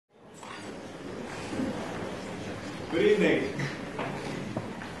Good evening.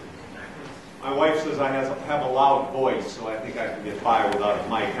 My wife says I have a loud voice, so I think I can get by without a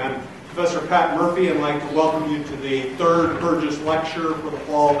mic. I'm Professor Pat Murphy, and I'd like to welcome you to the third Berges Lecture for the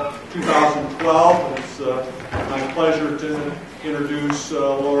fall 2012. It's my pleasure to introduce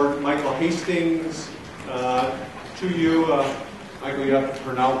Lord Michael Hastings to you. Michael, you have to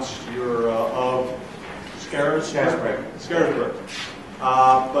pronounce your of Scarisbrick.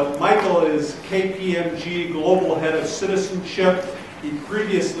 But Michael is KPMG Global Head of Citizenship. He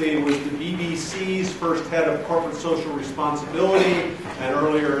previously was the BBC's first head of corporate social responsibility, and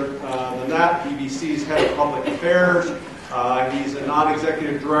earlier than that, BBC's head of public affairs. He's a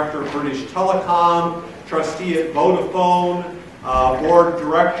non-executive director of British Telecom, trustee at Vodafone, board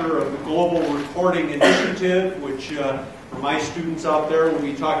director of the Global Recording Initiative, which for my students out there we'll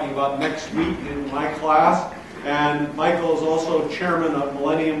be talking about next week in my class. And Michael is also chairman of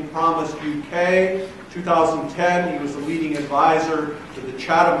Millennium Promise UK. 2010, he was the leading advisor to the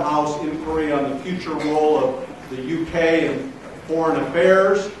Chatham House inquiry on the future role of the UK in foreign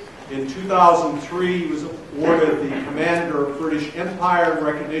affairs. In 2003, he was awarded the Commander of British Empire in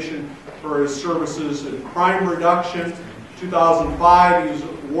recognition for his services in crime reduction. 2005, he was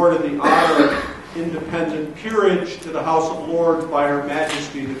awarded the honor of independent peerage to the House of Lords by Her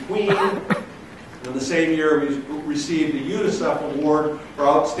Majesty the Queen. In the same year, he received the UNICEF Award for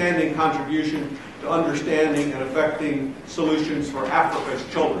outstanding contribution to understanding and effecting solutions for Africa's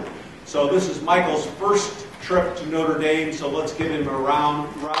children. So this is Michael's first trip to Notre Dame, so let's give him a round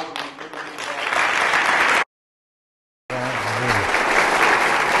of applause.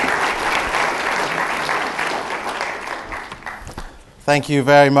 Thank you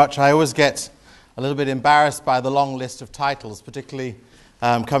very much. I always get a little bit embarrassed by the long list of titles, particularly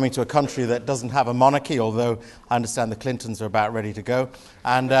coming to a country that doesn't have a monarchy, although I understand the Clintons are about ready to go.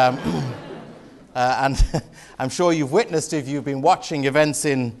 And I'm sure you've witnessed, if you've been watching events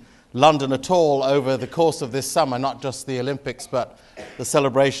in London at all over the course of this summer, not just the Olympics, but the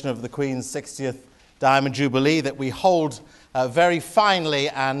celebration of the Queen's 60th Diamond Jubilee, that we hold very finely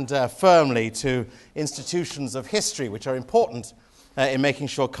and firmly to institutions of history, which are important in making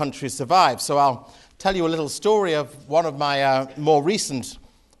sure countries survive. So I'll tell you a little story of one of my more recent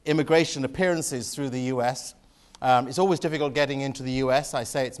immigration appearances through the US. It's always difficult getting into the US. I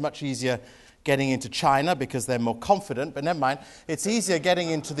say it's much easier getting into China because they're more confident, but never mind. It's easier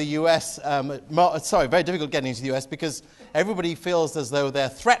getting into the US, very difficult getting into the US because everybody feels as though they're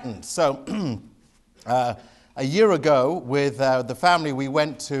threatened. So a year ago with the family, we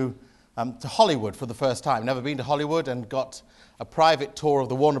went to Hollywood for the first time. Never been to Hollywood, and got a private tour of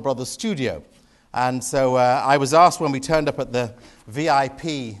the Warner Brothers studio. And so I was asked when we turned up at the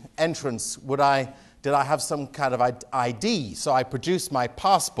VIP entrance, did I have some kind of ID? So I produced my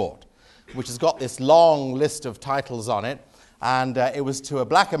passport, which has got this long list of titles on it. And it was to a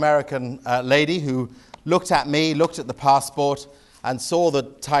black American lady who looked at me, looked at the passport, and saw the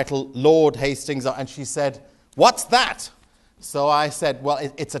title Lord Hastings, and she said, "What's that?" So I said, "Well,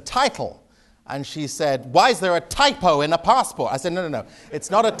 it's a title." And she said, "Why is there a typo in a passport?" I said, No. It's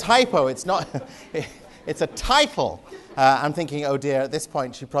not a typo. It's not. It's a title. I'm thinking, oh dear, at this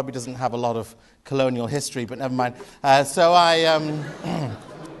point she probably doesn't have a lot of colonial history, but never mind. So I,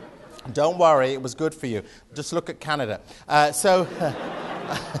 don't worry, it was good for you. Just look at Canada. I said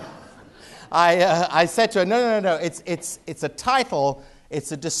to her, no. It's a title.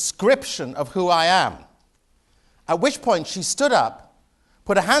 It's a description of who I am. At which point she stood up,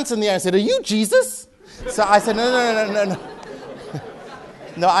 put her hands in the air and said, "Are you Jesus?" So I said, no.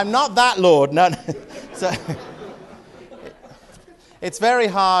 No, I'm not that Lord. No. So it's very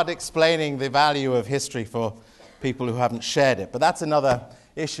hard explaining the value of history for people who haven't shared it. But that's another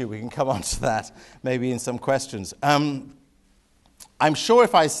issue. We can come on to that maybe in some questions. I'm sure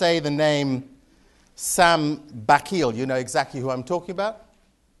if I say the name Sam Bakil, you know exactly who I'm talking about?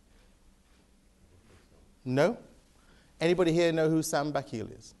 No? Anybody here know who Sam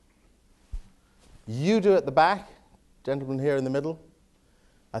Bakil is? You do at the back, gentleman here in the middle.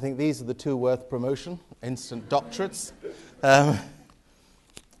 I think these are the two worth promotion, instant doctorates.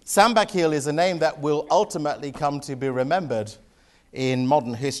 Sam Bakil is a name that will ultimately come to be remembered in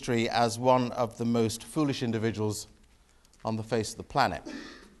modern history as one of the most foolish individuals on the face of the planet.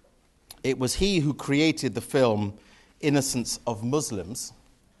 It was he who created the film Innocence of Muslims,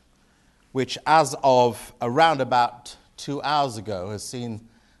 which as of around about 2 hours ago has seen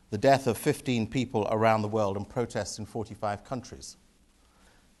the death of 15 people around the world and protests in 45 countries.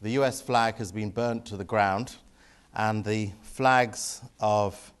 The US flag has been burnt to the ground, and the flags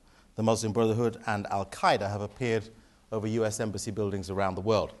of the Muslim Brotherhood and Al-Qaeda have appeared over US embassy buildings around the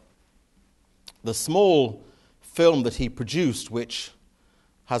world. The small film that he produced, which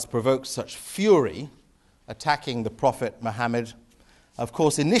has provoked such fury, attacking the Prophet Muhammad, of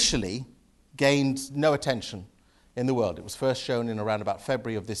course, initially gained no attention in the world. It was first shown in around about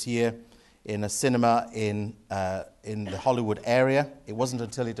February of this year in a cinema in the Hollywood area. It wasn't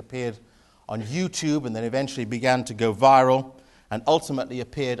until it appeared on YouTube and then eventually began to go viral and ultimately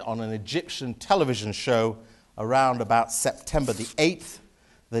appeared on an Egyptian television show around about September the 8th,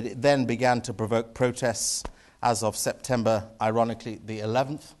 that it then began to provoke protests as of September, ironically, the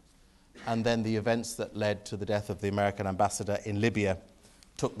 11th, and then the events that led to the death of the American ambassador in Libya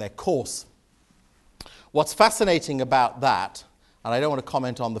took their course. What's fascinating about that, and I don't want to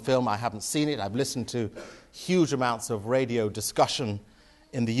comment on the film, I haven't seen it, I've listened to huge amounts of radio discussion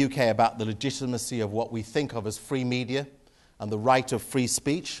in the UK about the legitimacy of what we think of as free media and the right of free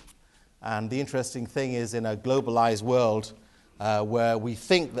speech. And the interesting thing is, in a globalized world where we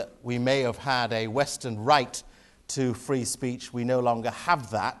think that we may have had a Western right to free speech, we no longer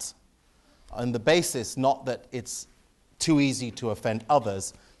have that. On the basis, not that it's too easy to offend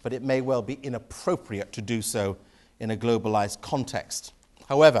others, but it may well be inappropriate to do so in a globalized context.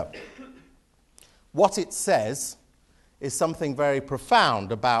 However, what it says is something very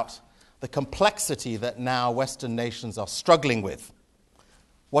profound about the complexity that now Western nations are struggling with.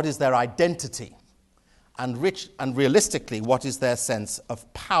 What is their identity? And realistically, what is their sense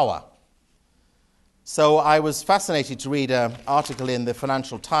of power? So I was fascinated to read an article in the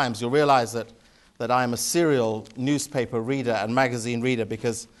Financial Times. You'll realize that I'm a serial newspaper reader and magazine reader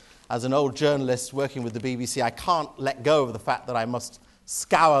because as an old journalist working with the BBC, I can't let go of the fact that I must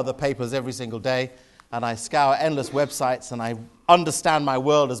scour the papers every single day, and I scour endless websites, and I understand my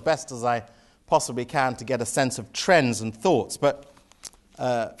world as best as I possibly can to get a sense of trends and thoughts. But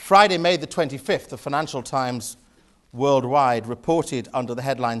Friday, May the 25th, the Financial Times worldwide reported under the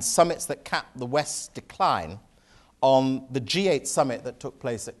headline "Summits that Cap the West's Decline" on the G8 summit that took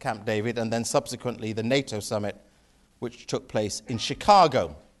place at Camp David, and then subsequently the NATO summit, which took place in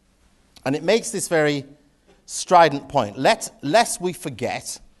Chicago. And it makes this very strident point. Lest we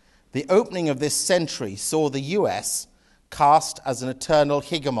forget, the opening of this century saw the US cast as an eternal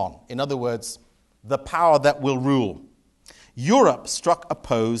hegemon. In other words, the power that will rule. Europe struck a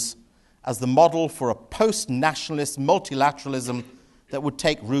pose as the model for a post-nationalist multilateralism that would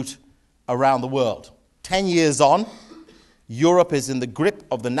take root around the world. 10 years on, Europe is in the grip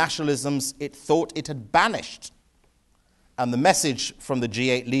of the nationalisms it thought it had banished. And the message from the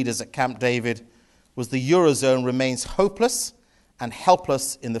G8 leaders at Camp David was the Eurozone remains hopeless and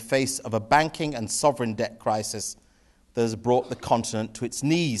helpless in the face of a banking and sovereign debt crisis that has brought the continent to its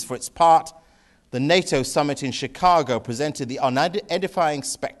knees. For its part, the NATO summit in Chicago presented the unedifying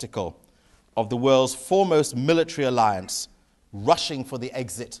spectacle of the world's foremost military alliance rushing for the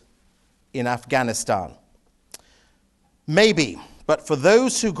exit in Afghanistan. Maybe, but for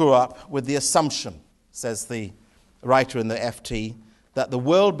those who grew up with the assumption, says the writer in the FT, that the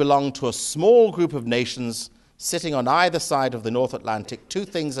world belonged to a small group of nations sitting on either side of the North Atlantic, two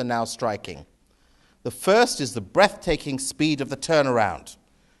things are now striking. The first is the breathtaking speed of the turnaround.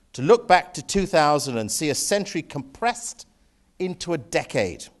 To look back to 2000 and see a century compressed into a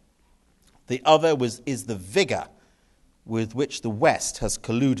decade. The other is the vigor with which the West has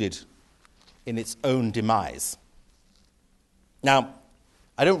colluded in its own demise. Now,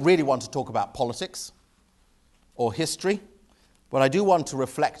 I don't really want to talk about politics or history. What I do want to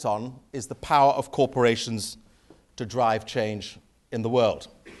reflect on is the power of corporations to drive change in the world.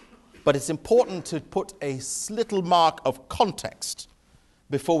 But it's important to put a little mark of context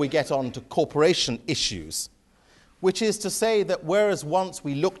before we get on to corporation issues, which is to say that whereas once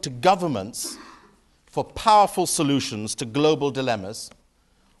we looked to governments for powerful solutions to global dilemmas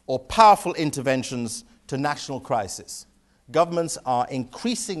or powerful interventions to national crisis, governments are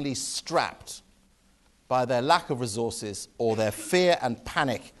increasingly strapped by their lack of resources or their fear and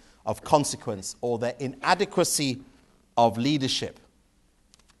panic of consequence or their inadequacy of leadership,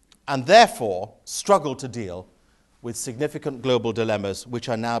 and therefore struggle to deal with significant global dilemmas which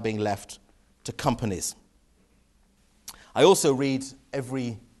are now being left to companies. I also read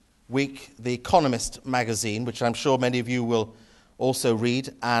every week The Economist magazine, which I'm sure many of you will also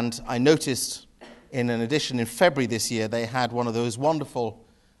read, and I noticed in an edition in February this year they had one of those wonderful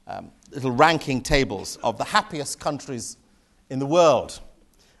little ranking tables of the happiest countries in the world.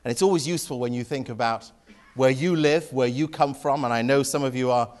 And it's always useful when you think about where you live, where you come from, and I know some of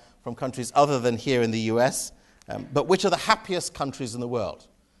you are from countries other than here in the US, but which are the happiest countries in the world?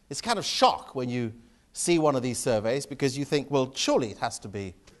 It's kind of shock when you see one of these surveys because you think, well, surely it has to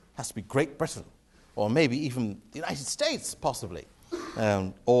be Great Britain, or maybe even the United States, possibly,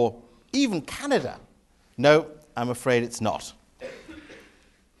 or even Canada. No, I'm afraid it's not.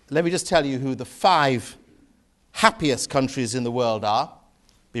 Let me just tell you who the 5 happiest countries in the world are.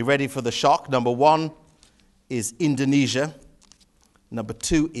 Be ready for the shock. Number 1 is Indonesia. Number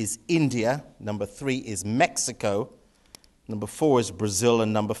 2 is India. Number 3 is Mexico. Number 4 is Brazil.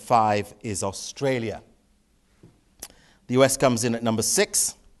 And number 5 is Australia. The US comes in at number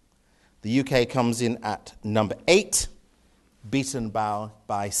 6. The UK comes in at number 8, beaten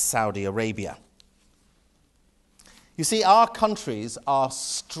by Saudi Arabia. You see, our countries are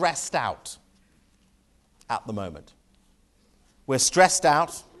stressed out at the moment. We're stressed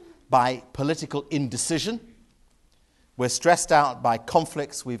out by political indecision. We're stressed out by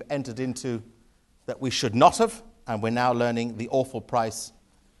conflicts we've entered into that we should not have, and we're now learning the awful price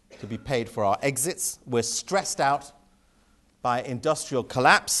to be paid for our exits. We're stressed out by industrial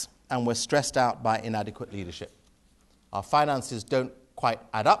collapse, and we're stressed out by inadequate leadership. Our finances don't quite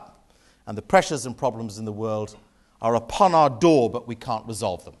add up, and the pressures and problems in the world are upon our door, but we can't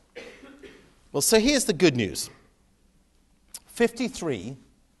resolve them. Well, so here's the good news. 53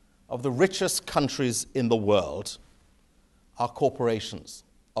 of the richest countries in the world are corporations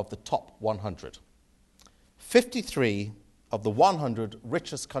of the top 100. 53 of the 100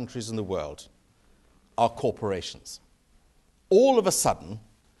 richest countries in the world are corporations. All of a sudden,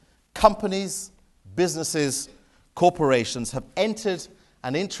 companies, businesses, corporations have entered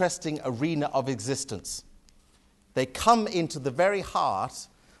an interesting arena of existence. They come into the very heart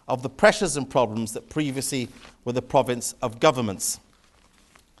of the pressures and problems that previously were the province of governments.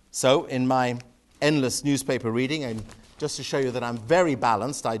 So, in my endless newspaper reading, and just to show you that I'm very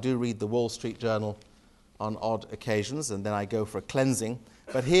balanced, I do read the Wall Street Journal on odd occasions, and then I go for a cleansing.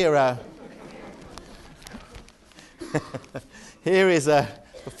 But here, here is a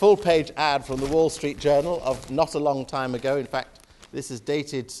full-page ad from the Wall Street Journal of not a long time ago. In fact, this is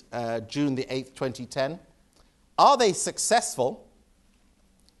dated June the 8th, 2010. Are they successful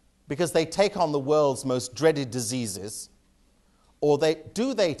because they take on the world's most dreaded diseases, or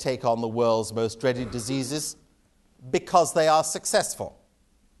do they take on the world's most dreaded diseases because they are successful?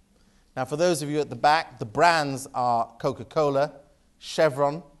 Now, for those of you at the back, the brands are Coca-Cola,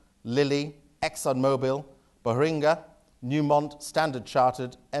 Chevron, Lilly, ExxonMobil, Boehringer, Newmont, Standard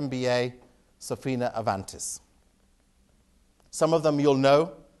Chartered, MBA, Sofina, Avantis. Some of them you'll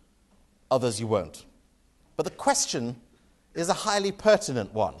know, others you won't. But the question is a highly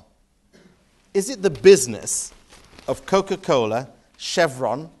pertinent one. Is it the business of Coca-Cola,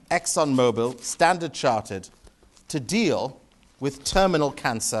 Chevron, ExxonMobil, Standard Chartered to deal with terminal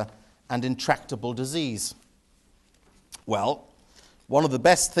cancer and intractable disease? Well, one of the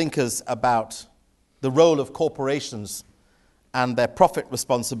best thinkers about the role of corporations and their profit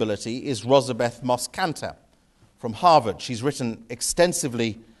responsibility is Rosabeth Moss-Kanter from Harvard. She's written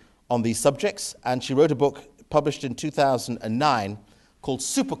extensively on these subjects, and she wrote a book published in 2009 called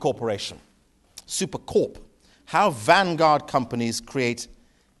Supercorporation, Supercorp, How Vanguard Companies Create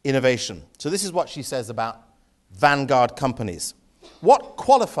Innovation. So this is what she says about vanguard companies. What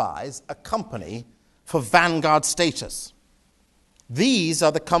qualifies a company for vanguard status? These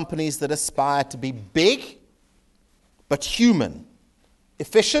are the companies that aspire to be big but human,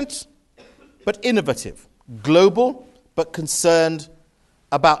 efficient but innovative, global but concerned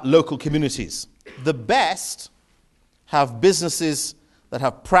about local communities. The best have businesses that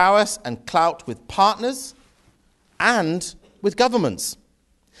have prowess and clout with partners and with governments,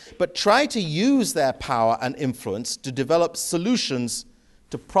 but try to use their power and influence to develop solutions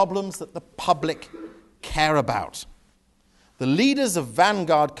to problems that the public care about. The leaders of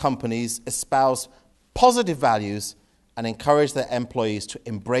vanguard companies espouse positive values and encourage their employees to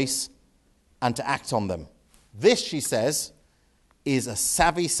embrace and to act on them. This, she says, is a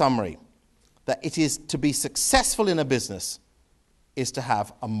savvy summary that it is to be successful in a business is to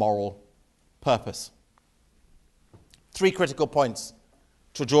have a moral purpose. 3 critical points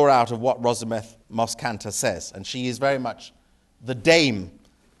to draw out of what Rosabeth Moss-Kanter says, and she is very much the dame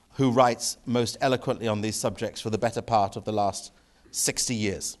who writes most eloquently on these subjects for the better part of the last 60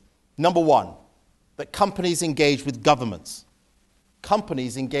 years. Number 1, that companies engage with governments.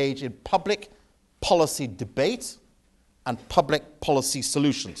 Companies engage in public policy debate and public policy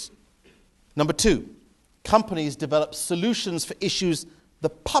solutions. Number 2, companies develop solutions for issues the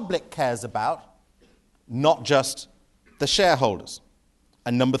public cares about, not just the shareholders.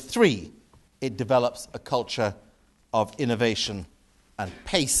 And number 3, it develops a culture of innovation and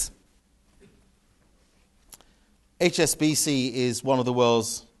pace. HSBC is one of the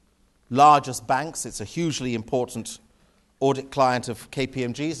world's largest banks. It's a hugely important audit client of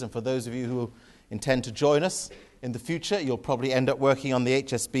KPMG's, and for those of you who intend to join us in the future, you'll probably end up working on the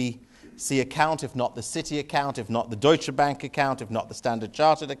BBC account, if not the Citi account, if not the Deutsche Bank account, if not the Standard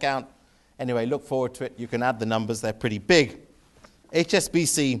Chartered account. Anyway, look forward to it. You can add the numbers. They're pretty big.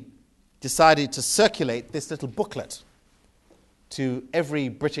 HSBC decided to circulate this little booklet to every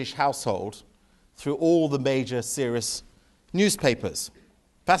British household through all the major serious newspapers.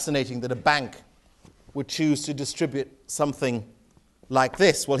 Fascinating that a bank would choose to distribute something like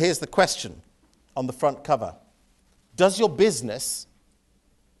this. Well, here's the question on the front cover. Does your business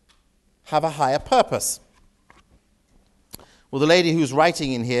have a higher purpose? Well, the lady who's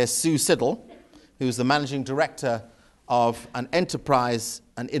writing in here, Sue Siddle, who's the managing director of an enterprise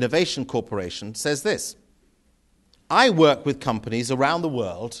and innovation corporation, says this: I work with companies around the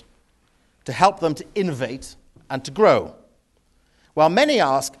world to help them to innovate and to grow. While many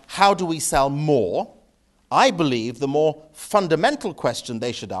ask, how do we sell more? I believe the more fundamental question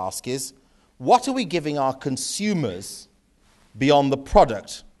they should ask is, what are we giving our consumers beyond the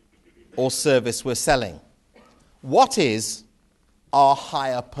product or service we're selling? What is our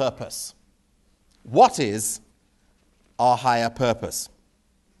higher purpose? What is our higher purpose?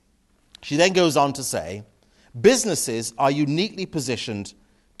 She then goes on to say, businesses are uniquely positioned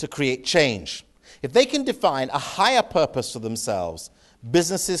to create change. If they can define a higher purpose for themselves,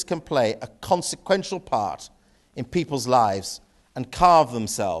 businesses can play a consequential part in people's lives and carve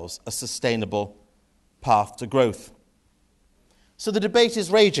themselves a sustainable path to growth. So the debate is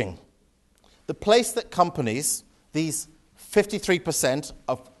raging. The place that companies, these 53%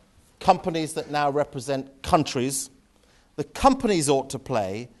 of companies that now represent countries, the companies ought to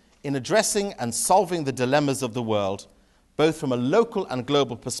play in addressing and solving the dilemmas of the world, both from a local and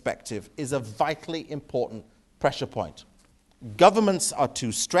global perspective, is a vitally important pressure point. Governments are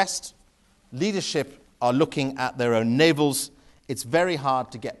too stressed. Leadership are looking at their own navels. It's very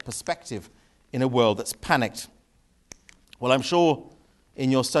hard to get perspective in a world that's panicked. Well, I'm sure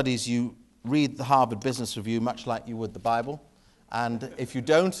in your studies you read the Harvard Business Review much like you would the Bible. And if you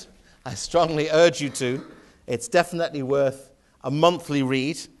don't, I strongly urge you to. It's definitely worth a monthly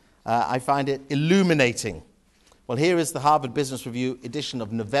read. I find it illuminating. Well, here is the Harvard Business Review edition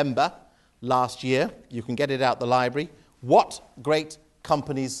of November last year. You can get it out the library. What great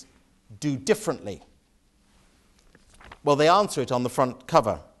companies do differently? Well, they answer it on the front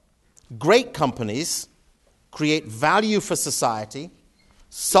cover. Great companies create value for society,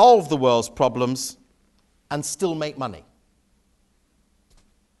 solve the world's problems, and still make money.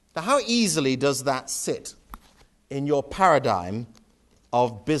 Now, how easily does that sit in your paradigm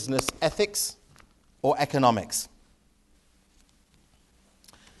of business ethics or economics?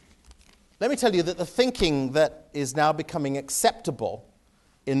 Let me tell you that the thinking that is now becoming acceptable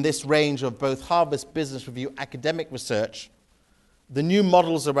in this range of both Harvard Business Review academic research, the new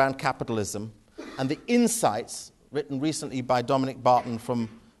models around capitalism, and the insights written recently by Dominic Barton from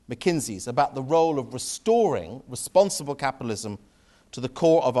McKinsey's about the role of restoring responsible capitalism to the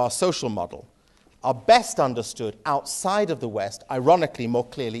core of our social model are best understood outside of the West, ironically more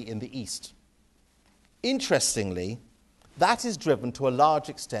clearly in the East. Interestingly, that is driven to a large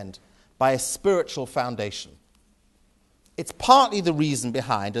extent by a spiritual foundation. It's partly the reason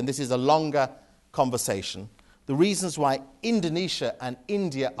behind, and this is a longer conversation, the reasons why Indonesia and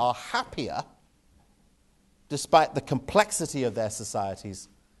India are happier, despite the complexity of their societies,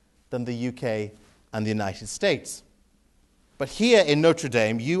 than the UK and the United States. But here in Notre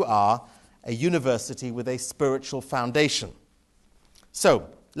Dame, you are a university with a spiritual foundation. So,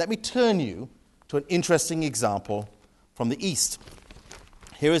 let me turn you to an interesting example from the East.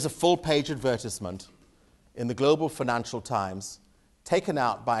 Here is a full-page advertisement in the Global Financial Times taken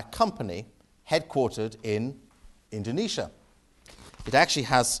out by a company headquartered in Indonesia. It actually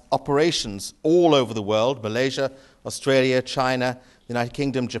has operations all over the world: Malaysia, Australia, China, the United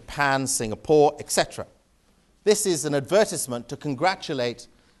Kingdom, Japan, Singapore, etc. This is an advertisement to congratulate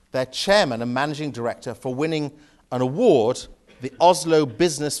their chairman and managing director for winning an award, the Oslo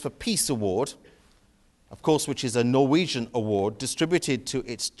Business for Peace Award, of course, which is a Norwegian award distributed to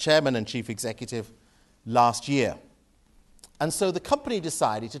its chairman and chief executive last year. And so the company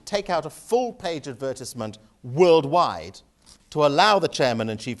decided to take out a full-page advertisement worldwide to allow the chairman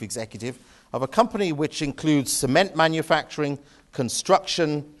and chief executive of a company which includes cement manufacturing,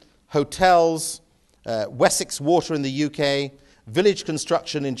 construction, hotels, Wessex Water in the UK, village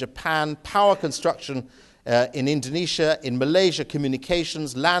construction in Japan, power construction in Indonesia, in Malaysia,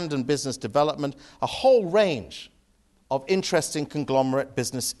 communications, land and business development, a whole range of interesting conglomerate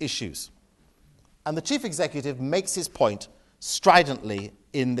business issues. And the chief executive makes his point stridently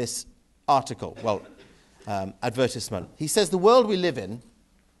in this article, advertisement. He says the world we live in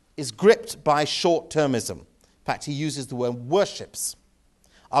is gripped by short-termism. In fact, he uses the word worships.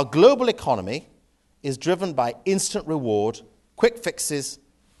 Our global economy is driven by instant reward, quick fixes,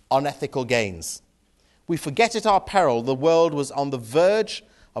 unethical gains. We forget at our peril the world was on the verge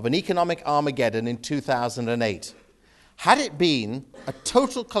of an economic Armageddon in 2008. Had it been a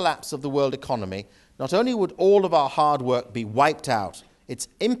total collapse of the world economy, not only would all of our hard work be wiped out, its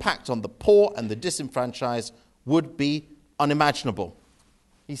impact on the poor and the disenfranchised would be unimaginable.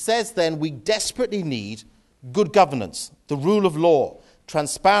 He says then we desperately need good governance, the rule of law,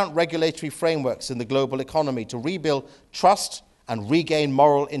 transparent regulatory frameworks in the global economy to rebuild trust and regain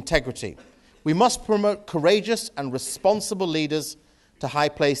moral integrity. We must promote courageous and responsible leaders to high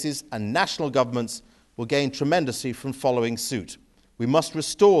places, and national governments will gain tremendously from following suit. We must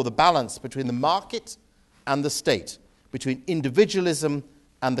restore the balance between the market and the state, between individualism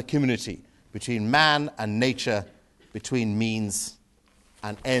and the community, between man and nature, between means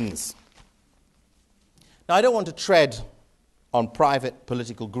and ends. Now, I don't want to tread on private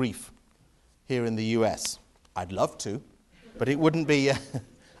political grief here in the US. I'd love to, but it wouldn't be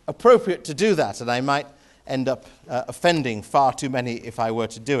appropriate to do that, and I might end up offending far too many if I were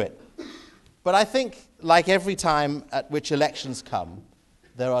to do it. But I think, like every time at which elections come,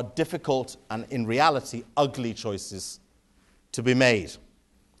 there are difficult and, in reality, ugly choices to be made.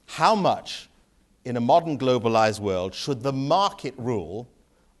 How much, in a modern globalized world, should the market rule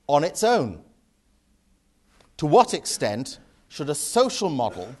on its own? To what extent should a social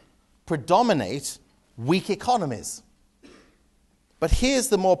model predominate weak economies? But here's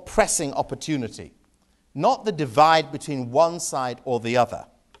the more pressing opportunity. Not the divide between one side or the other,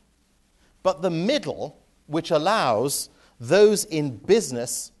 but the middle, which allows those in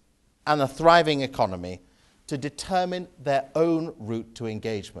business and a thriving economy to determine their own route to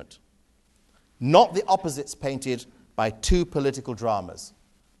engagement. Not the opposites painted by two political dramas,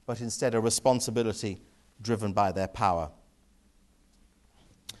 but instead a responsibility driven by their power.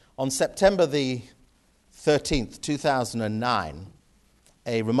 On September the 13th, 2009,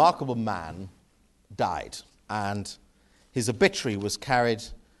 a remarkable man died, and his obituary was carried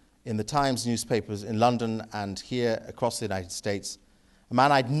in the Times newspapers in London and here across the United States, a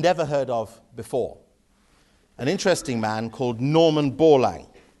man I'd never heard of before, an interesting man called Norman Borlaug.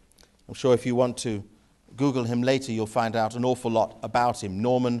 I'm sure if you want to Google him later, you'll find out an awful lot about him.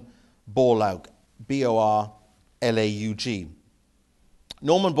 Norman Borlaug, B-O-R-L-A-U-G.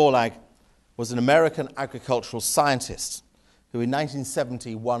 Norman Borlaug was an American agricultural scientist who in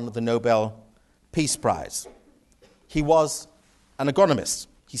 1970 won the Nobel Peace Prize. He was an agronomist.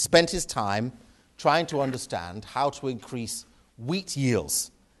 He spent his time trying to understand how to increase wheat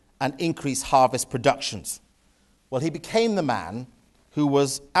yields and increase harvest productions. Well, he became the man who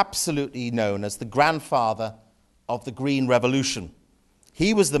was absolutely known as the grandfather of the Green Revolution.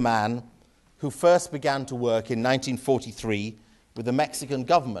 He was the man who first began to work in 1943 with the Mexican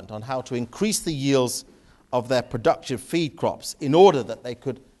government on how to increase the yields of their productive feed crops in order that they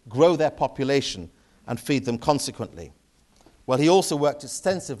could grow their population and feed them consequently. Well, he also worked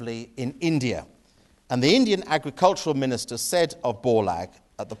extensively in India, and the Indian agricultural minister said of Borlaug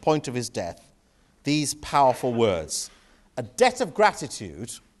at the point of his death these powerful words: "A debt of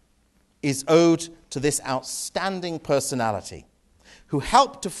gratitude is owed to this outstanding personality who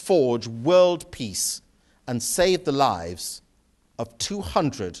helped to forge world peace and save the lives of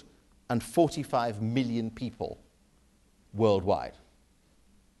 245 million people worldwide."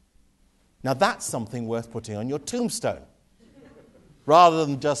 Now that's something worth putting on your tombstone, rather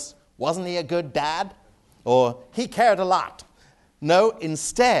than just, wasn't he a good dad? Or he cared a lot. No,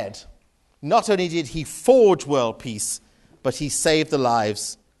 instead, not only did he forge world peace, but he saved the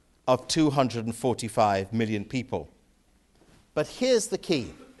lives of 245 million people. But here's the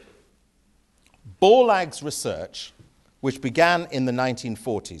key. Borlaug's research, which began in the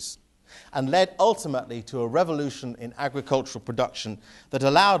 1940s and led ultimately to a revolution in agricultural production that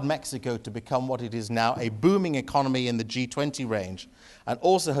allowed Mexico to become what it is now, a booming economy in the G20 range, and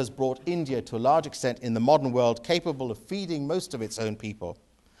also has brought India to a large extent in the modern world capable of feeding most of its own people,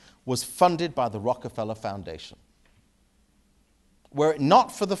 was funded by the Rockefeller Foundation. Were it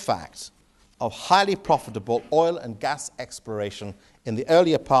not for the fact of highly profitable oil and gas exploration in the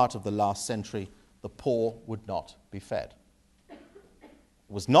earlier part of the last century, the poor would not be fed.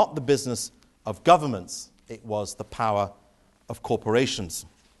 It was not the business of governments, it was the power of corporations.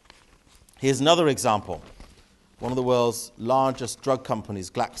 Here's another example. One of the world's largest drug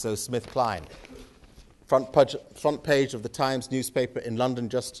companies, GlaxoSmithKline. Front page of the Times newspaper in London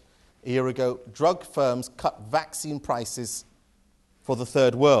just a year ago, drug firms cut vaccine prices for the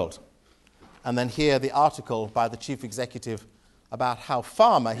third world. And then here the article by the chief executive about how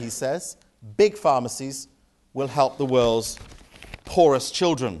pharma, he says, big pharmacies will help the world's poorest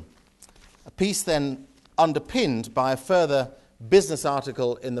children. A piece then underpinned by a further business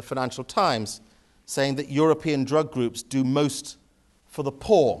article in the Financial Times saying that European drug groups do most for the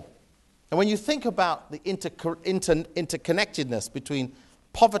poor. And when you think about the interconnectedness between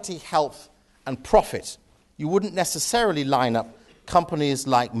poverty, health, and profit, you wouldn't necessarily line up companies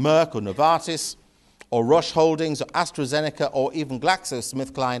like Merck or Novartis or Roche Holdings or AstraZeneca or even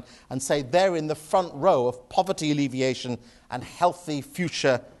GlaxoSmithKline and say they're in the front row of poverty alleviation and healthy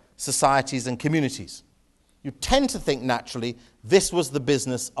future societies and communities. You tend to think naturally this was the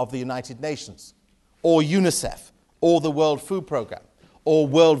business of the United Nations or UNICEF or the World Food Programme or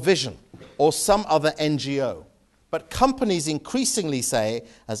World Vision or some other NGO. But companies increasingly say,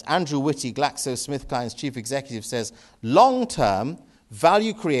 as Andrew Whitty, GlaxoSmithKline's chief executive, says, long-term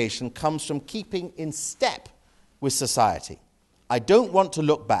value creation comes from keeping in step with society. I don't want to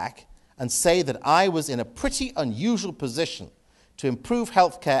look back and say that I was in a pretty unusual position to improve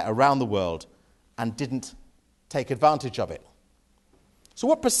healthcare around the world and didn't take advantage of it. So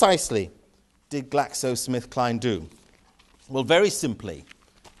what precisely did GlaxoSmithKline do? Well, very simply,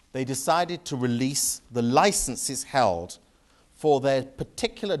 they decided to release the licenses held for their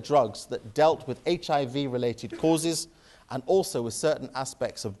particular drugs that dealt with HIV-related causes and also with certain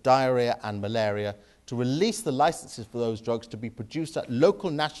aspects of diarrhea and malaria, to release the licenses for those drugs to be produced at local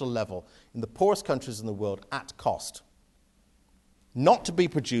national level in the poorest countries in the world at cost, not to be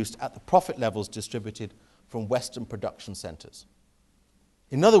produced at the profit levels distributed from Western production centres.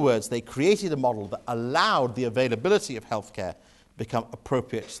 In other words, they created a model that allowed the availability of healthcare become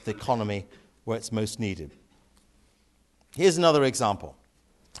appropriate to the economy where it's most needed. Here's another example.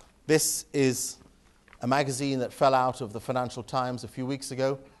 This is a magazine that fell out of the Financial Times a few weeks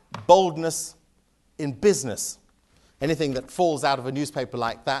ago, Boldness in Business. Anything that falls out of a newspaper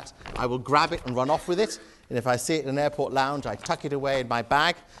like that, I will grab it and run off with it. And if I see it in an airport lounge, I tuck it away in my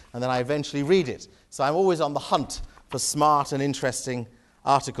bag, and then I eventually read it. So I'm always on the hunt for smart and interesting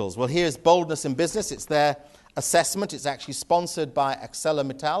articles. Well, here's Boldness in Business. It's their assessment. It's actually sponsored by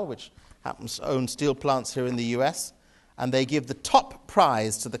ArcelorMittal, which happens to own steel plants here in the US. And they give the top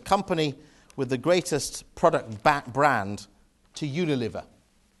prize to the company with the greatest product brand, to Unilever.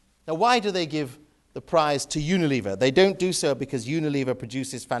 Now, why do they give the prize to Unilever? They don't do so because Unilever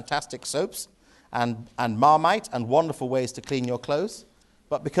produces fantastic soaps and Marmite and wonderful ways to clean your clothes,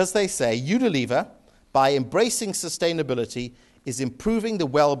 but because they say Unilever, by embracing sustainability, is improving the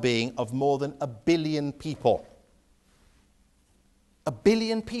well-being of more than 1 billion people. 1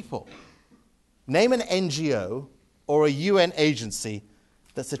 billion people. Name an NGO or a UN agency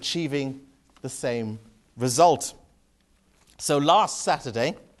that's achieving the same result. So last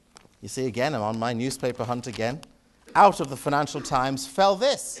Saturday, you see again, I'm on my newspaper hunt again, out of the Financial Times fell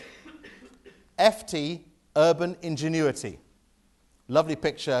this. FT Urban Ingenuity. Lovely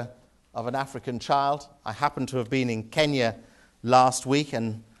picture of an African child. I happened to have been in Kenya last week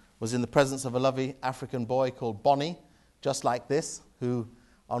and was in the presence of a lovely African boy called Bonnie, just like this, who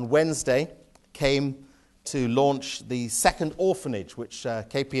on Wednesday came to launch the second orphanage, which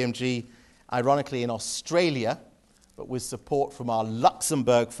KPMG, ironically in Australia, but with support from our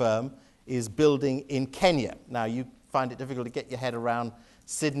Luxembourg firm, is building in Kenya. Now, you find it difficult to get your head around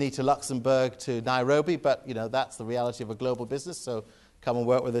Sydney to Luxembourg to Nairobi, but that's the reality of a global business, so come and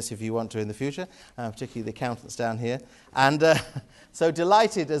work with us if you want to in the future, particularly the accountants down here. And so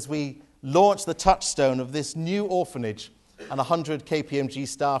delighted as we launched the touchstone of this new orphanage, and 100 KPMG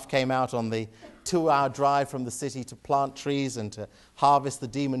staff came out on the 2-hour drive from the city to plant trees and to harvest the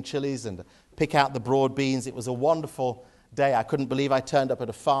demon chilies and to pick out the broad beans. It was a wonderful day. I couldn't believe I turned up at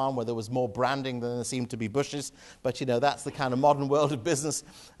a farm where there was more branding than there seemed to be bushes. But, that's the kind of modern world of business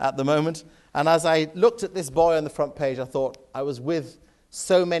at the moment. And as I looked at this boy on the front page, I thought I was with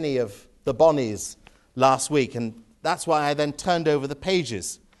so many of the Bonnies last week. And that's why I then turned over the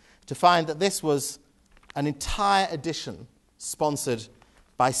pages to find that this was an entire edition sponsored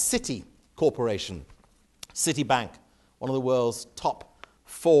by Citi Corporation. Citibank, one of the world's top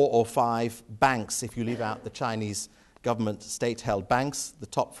 4 or 5 banks, if you leave out the Chinese government state-held banks, the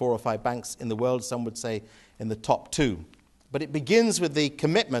top 4 or 5 banks in the world, some would say in the top 2. But it begins with the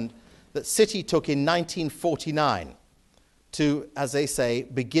commitment that Citi took in 1949 to, as they say,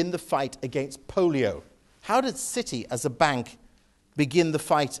 begin the fight against polio. How did Citi, as a bank, begin the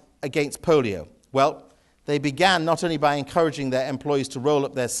fight against polio? Well, they began not only by encouraging their employees to roll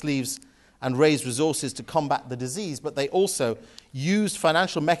up their sleeves and raise resources to combat the disease, but they also used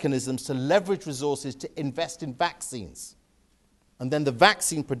financial mechanisms to leverage resources to invest in vaccines. And then the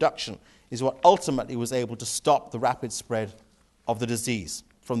vaccine production is what ultimately was able to stop the rapid spread of the disease.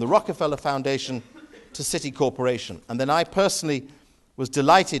 From the Rockefeller Foundation to City Corporation. And then I personally was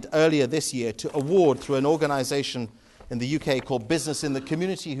delighted earlier this year to award through an organisation in the UK called Business in the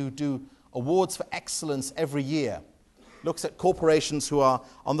Community, who do awards for excellence every year. Looks at corporations who are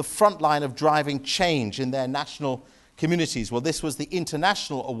on the front line of driving change in their national communities. Well, this was the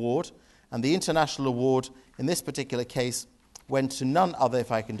International Award, and the International Award in this particular case went to none other,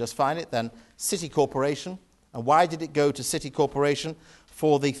 if I can just find it, than City Corporation. And why did it go to City Corporation?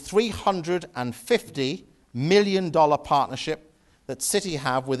 For the $350 million partnership that City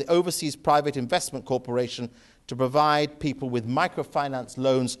have with the Overseas Private Investment Corporation to provide people with microfinance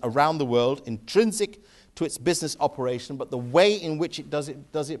loans around the world, intrinsic to its business operation, but the way in which it does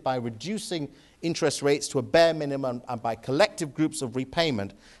it by reducing interest rates to a bare minimum and by collective groups of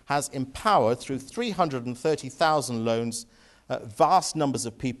repayment, has empowered, through 330,000 loans, vast numbers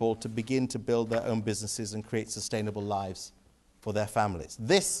of people to begin to build their own businesses and create sustainable lives for their families.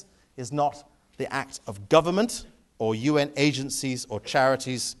 This is not the act of government or UN agencies or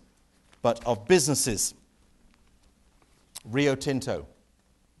charities, but of businesses. Rio Tinto.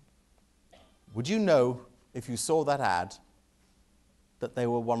 Would you know, if you saw that ad, that they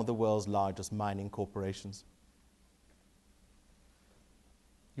were one of the world's largest mining corporations?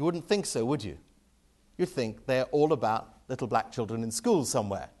 You wouldn't think so, would you? You'd think they're all about little black children in school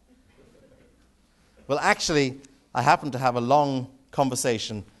somewhere. Well, actually, I happened to have a long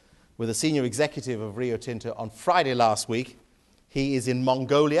conversation with a senior executive of Rio Tinto on Friday last week. He is in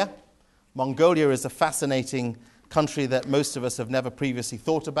Mongolia. Mongolia is a fascinating country that most of us have never previously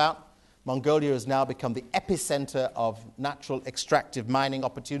thought about. Mongolia has now become the epicenter of natural extractive mining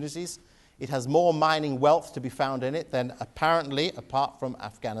opportunities. It has more mining wealth to be found in it than, apparently, apart from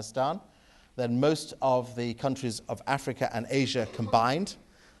Afghanistan, than most of the countries of Africa and Asia combined.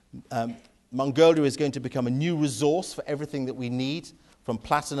 Mongolia is going to become a new resource for everything that we need, from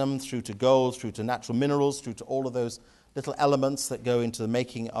platinum through to gold, through to natural minerals, through to all of those little elements that go into the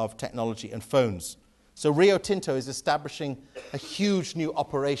making of technology and phones. So Rio Tinto is establishing a huge new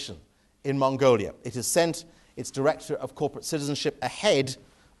operation in Mongolia. It has sent its director of corporate citizenship ahead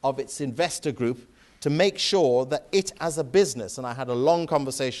of its investor group to make sure that it as a business, and I had a long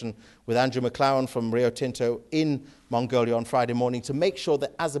conversation with Andrew McLaren from Rio Tinto in Mongolia on Friday morning, to make sure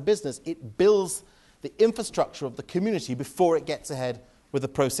that as a business it builds the infrastructure of the community before it gets ahead with the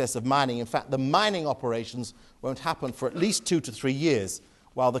process of mining. In fact, the mining operations won't happen for at least 2 to 3 years,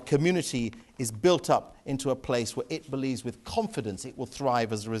 while the community is built up into a place where it believes with confidence it will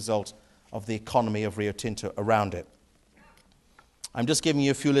thrive as a result of the economy of Rio Tinto around it. I'm just giving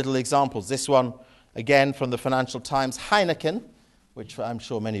you a few little examples. This one, again, from the Financial Times. Heineken, which I'm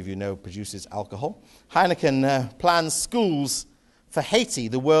sure many of you know produces alcohol. Heineken plans schools for Haiti.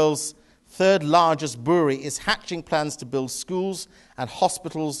 The world's third largest brewery is hatching plans to build schools and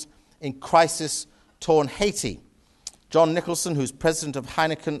hospitals in crisis-torn Haiti. John Nicholson, who's president of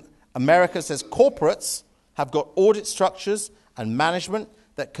Heineken America, says corporates have got audit structures and management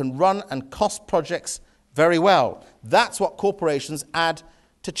that can run and cost projects very well. That's what corporations add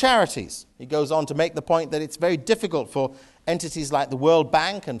to charities. He goes on to make the point that it's very difficult for entities like the World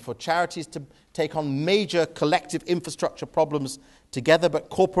Bank and for charities to take on major collective infrastructure problems together, but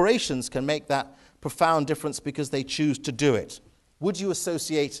corporations can make that profound difference because they choose to do it. Would you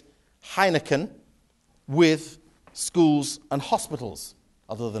associate Heineken with schools and hospitals,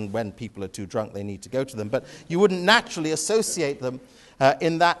 other than when people are too drunk they need to go to them? But you wouldn't naturally associate them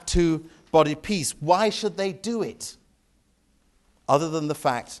in that two-body piece. Why should they do it? Other than the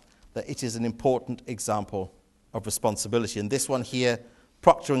fact that it is an important example of responsibility. And this one here,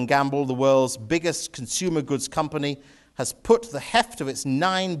 Procter & Gamble, the world's biggest consumer goods company, has put the heft of its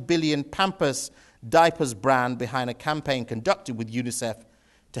 9 billion Pampers diapers brand behind a campaign conducted with UNICEF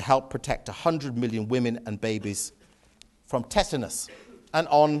to help protect 100 million women and babies from tetanus. And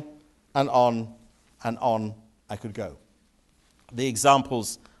on and on and on I could go. The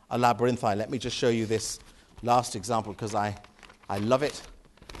examples are labyrinthine. Let me just show you this last example because I love it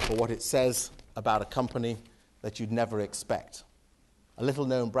for what it says about a company that you'd never expect. A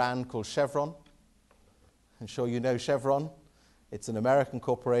little-known brand called Chevron. I'm sure you know Chevron. It's an American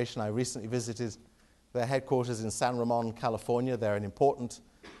corporation. I recently visited their headquarters in San Ramon, California. They're an important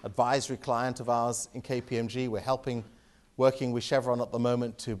advisory client of ours in KPMG. We're working with Chevron at the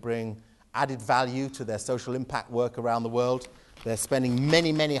moment to bring added value to their social impact work around the world. They're spending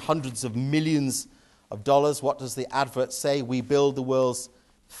many, many hundreds of millions of dollars. What does the advert say? We build the world's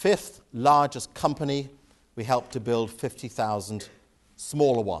 5th largest company. We help to build 50,000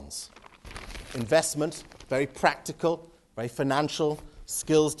 smaller ones. Investment, very practical, very financial,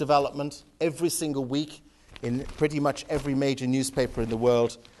 skills development. Every single week in pretty much every major newspaper in the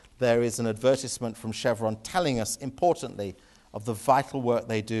world, there is an advertisement from Chevron telling us, importantly, of the vital work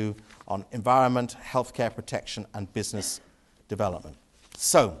they do on environment, healthcare protection, and business development.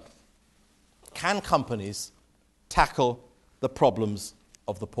 So, can companies tackle the problems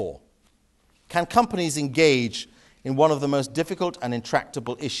of the poor? Can companies engage in one of the most difficult and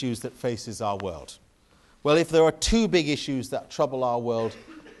intractable issues that faces our world? Well, if there are two big issues that trouble our world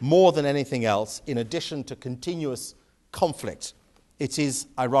more than anything else, in addition to continuous conflict, it is,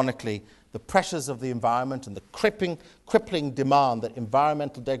 ironically, the pressures of the environment and the crippling demand that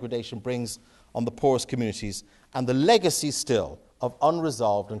environmental degradation brings on the poorest communities, and the legacy still of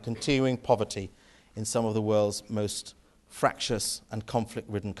unresolved and continuing poverty in some of the world's most fractious and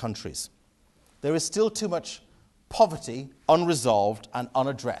conflict-ridden countries. There is still too much poverty unresolved and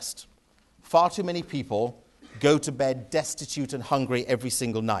unaddressed. Far too many people go to bed destitute and hungry every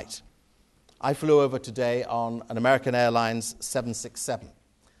single night. I flew over today on an American Airlines 767.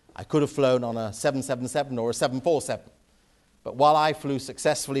 I could have flown on a 777 or a 747. But while I flew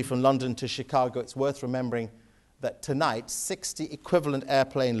successfully from London to Chicago, it's worth remembering that tonight 60 equivalent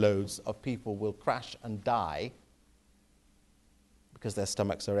airplane loads of people will crash and die because their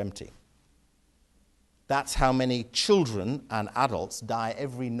stomachs are empty. That's how many children and adults die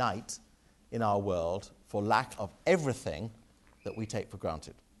every night in our world for lack of everything that we take for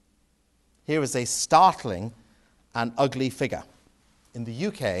granted. Here is a startling and ugly figure. In the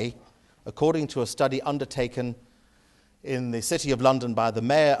UK, according to a study undertaken in the City of London by the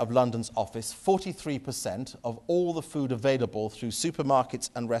Mayor of London's office, 43% of all the food available through supermarkets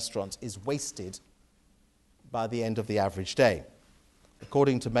and restaurants is wasted by the end of the average day.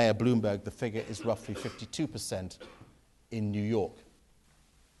 According to Mayor Bloomberg, the figure is roughly 52% in New York.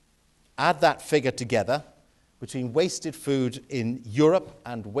 Add that figure together between wasted food in Europe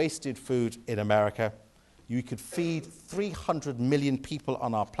and wasted food in America, you could feed 300 million people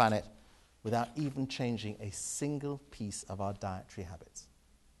on our planet without even changing a single piece of our dietary habits.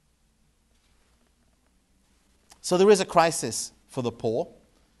 So there is a crisis for the poor,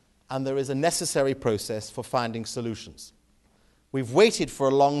 and there is a necessary process for finding solutions. We've waited for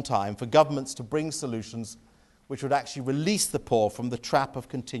a long time for governments to bring solutions which would actually release the poor from the trap of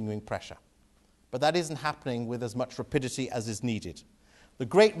continuing pressure. But that isn't happening with as much rapidity as is needed. The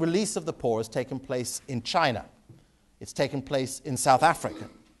great release of the poor has taken place in China. It's taken place in South Africa,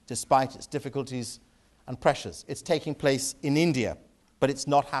 despite its difficulties and pressures. It's taking place in India, but it's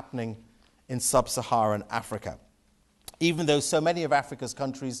not happening in sub-Saharan Africa. Even though so many of Africa's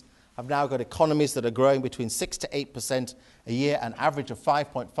countries have now got economies that are growing between 6 to 8% a year, an average of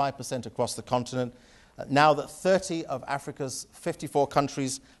 5.5% across the continent. Now that 30 of Africa's 54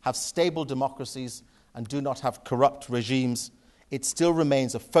 countries have stable democracies and do not have corrupt regimes, it still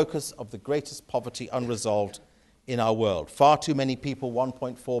remains a focus of the greatest poverty unresolved in our world. Far too many people,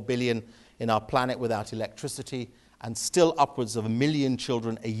 1.4 billion in our planet without electricity, and still upwards of 1 million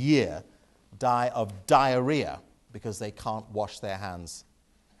children a year die of diarrhea because they can't wash their hands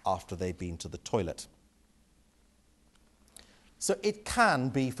after they've been to the toilet. So it can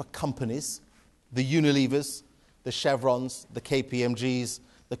be for companies, the Unilevers, the Chevrons, the KPMGs,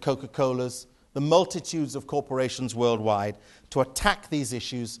 the Coca-Colas, the multitudes of corporations worldwide, to attack these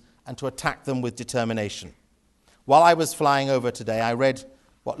issues and to attack them with determination. While I was flying over today, I read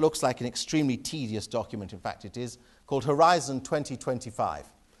what looks like an extremely tedious document, in fact it is, called Horizon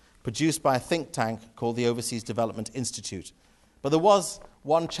 2025, produced by a think tank called the Overseas Development Institute. But there was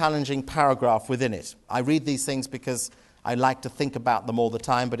one challenging paragraph within it. I read these things because I like to think about them all the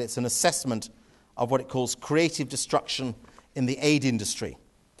time, but it's an assessment of what it calls creative destruction in the aid industry.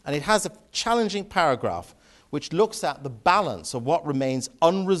 And it has a challenging paragraph which looks at the balance of what remains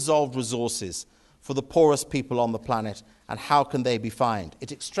unresolved resources for the poorest people on the planet and how can they be found. It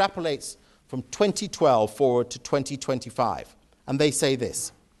extrapolates from 2012 forward to 2025. And they say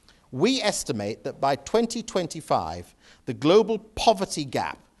this: we estimate that by 2025, the global poverty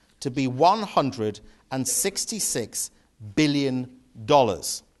gap to be $166 billion.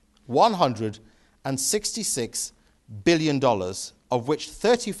 $166 billion, of which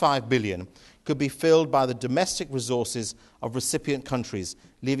 $35 billion could be filled by the domestic resources of recipient countries,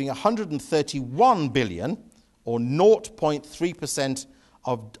 leaving $131 billion, or 0.3%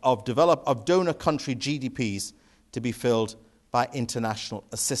 of donor country GDPs, to be filled by international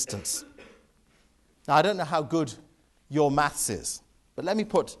assistance. Now, I don't know how good your maths is, but let me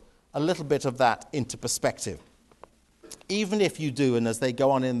put a little bit of that into perspective. Even if you do, and as they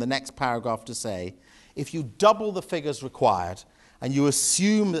go on in the next paragraph to say, if you double the figures required and you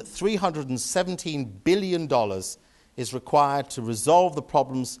assume that $317 billion is required to resolve the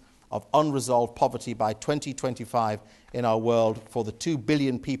problems of unresolved poverty by 2025 in our world for the 2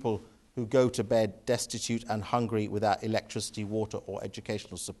 billion people who go to bed destitute and hungry without electricity, water, or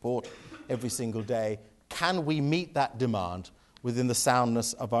educational support every single day. Can we meet that demand within the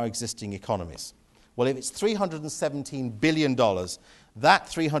soundness of our existing economies? Well, if it's $317 billion, that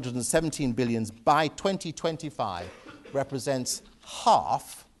 $317 billion by 2025 represents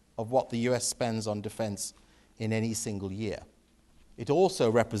half of what the US spends on defense in any single year. It also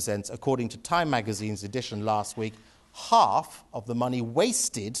represents, according to Time magazine's edition last week, half of the money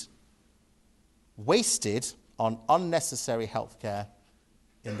wasted on unnecessary healthcare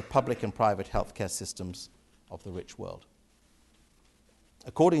in the public and private healthcare systems of the rich world.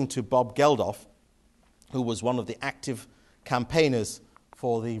 According to Bob Geldof, who was one of the active campaigners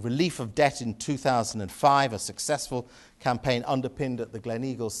for the relief of debt in 2005, a successful campaign underpinned at the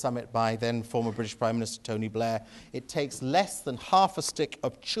Gleneagles Summit by then former British Prime Minister Tony Blair, it takes less than half a stick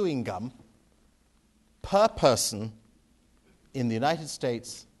of chewing gum per person in the United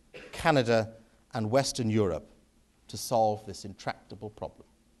States, Canada, and Western Europe to solve this intractable problem.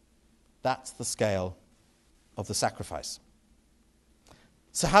 That's the scale of the sacrifice.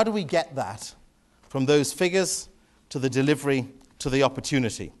 So how do we get that from those figures to the delivery to the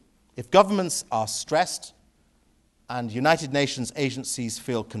opportunity? If governments are stressed and United Nations agencies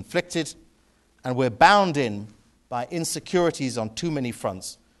feel conflicted and we're bound in by insecurities on too many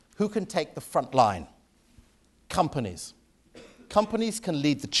fronts, who can take the front line? Companies. Companies can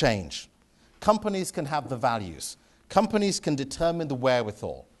lead the change. Companies can have the values. Companies can determine the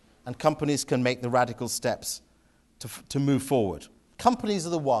wherewithal. And companies can make the radical steps to move forward. Companies are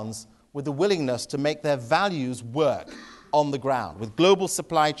the ones with the willingness to make their values work on the ground with global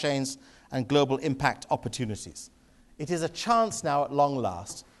supply chains and global impact opportunities. It is a chance now at long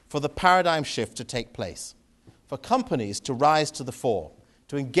last for the paradigm shift to take place, for companies to rise to the fore,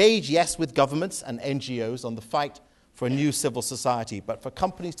 to engage, yes, with governments and NGOs on the fight for a new civil society, but for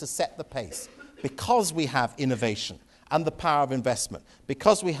companies to set the pace because we have innovation and the power of investment,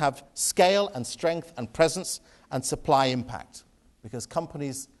 because we have scale and strength and presence and supply impact, because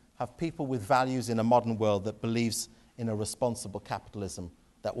companies have people with values in a modern world that believes in a responsible capitalism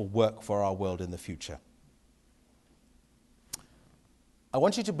that will work for our world in the future. I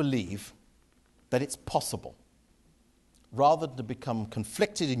want you to believe that it's possible, rather than to become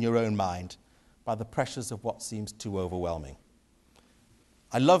conflicted in your own mind by the pressures of what seems too overwhelming.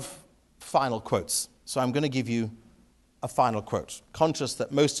 I love final quotes, so I'm going to give you a final quote, conscious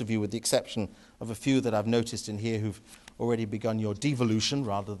that most of you, with the exception of a few that I've noticed in here who've already begun your devolution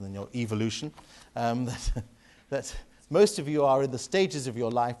rather than your evolution, that most of you are in the stages of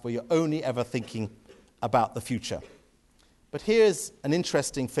your life where you're only ever thinking about the future. But here's an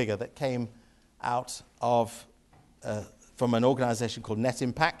interesting figure that came out of from an organization called Net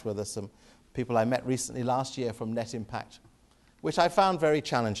Impact, where there's some people I met recently last year from Net Impact, which I found very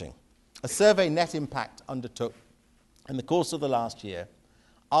challenging. A survey Net Impact undertook in the course of the last year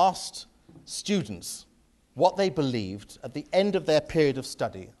asked students what they believed at the end of their period of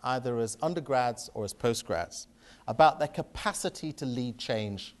study, either as undergrads or as postgrads, about their capacity to lead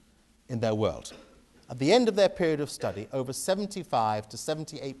change in their world. At the end of their period of study, over 75 to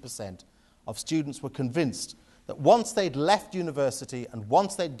 78% of students were convinced that once they'd left university and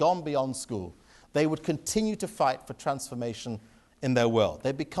once they'd gone beyond school, they would continue to fight for transformation in their world.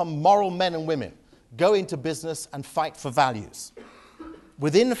 They'd become moral men and women, go into business and fight for values.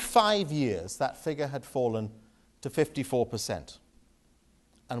 Within 5 years, that figure had fallen to 54%.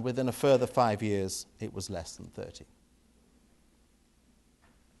 And within a further 5 years, it was less than 30%.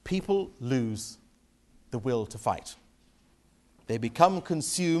 People lose the will to fight. They become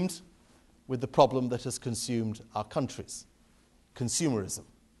consumed with the problem that has consumed our countries, consumerism.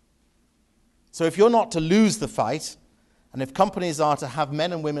 So if you're not to lose the fight, and if companies are to have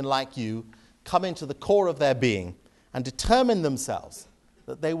men and women like you come into the core of their being and determine themselves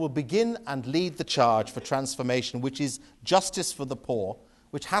that they will begin and lead the charge for transformation, which is justice for the poor,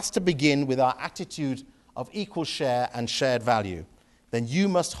 which has to begin with our attitude of equal share and shared value, then you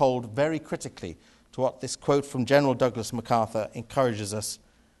must hold very critically to what this quote from General Douglas MacArthur encourages us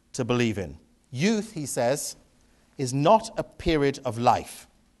to believe in. Youth, he says, is not a period of life,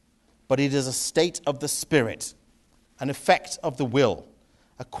 but it is a state of the spirit, an effect of the will,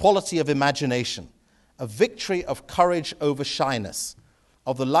 a quality of imagination, a victory of courage over shyness,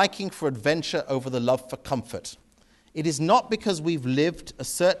 of the liking for adventure over the love for comfort. It is not because we've lived a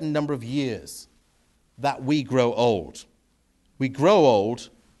certain number of years that we grow old. We grow old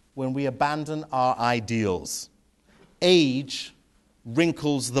when we abandon our ideals. Age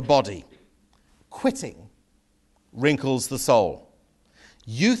wrinkles the body. Quitting wrinkles the soul.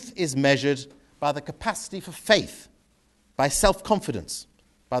 Youth is measured by the capacity for faith, by self-confidence,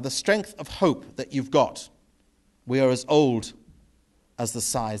 by the strength of hope that you've got. We are as old as the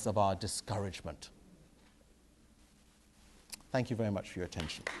size of our discouragement. Thank you very much for your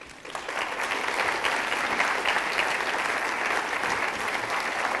attention.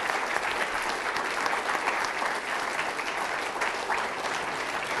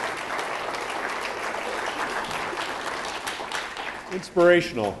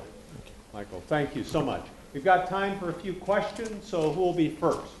 Inspirational, Michael. Thank you so much. We've got time for a few questions, so who will be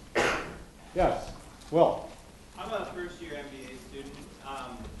first? Yes, Will. I'm a first-year MBA student.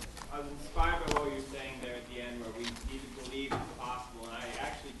 I was inspired by what you were saying there at the end, where we need to believe it's possible. And I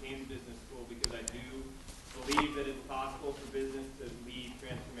actually came to business school because I do believe that it's possible for business to lead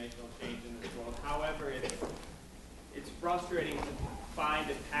transformational change in this world. However, it's frustrating to find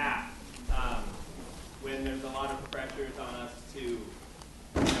a path when there's a lot of pressures on us to,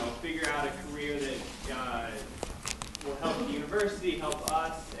 figure out a career that will help the university, help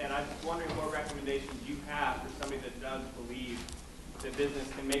us, and I'm just wondering what recommendations you have for somebody that does believe that business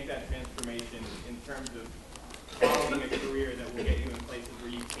can make that transformation in terms of following a career that will get you in places where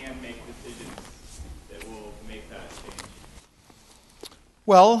you can make decisions that will make that change.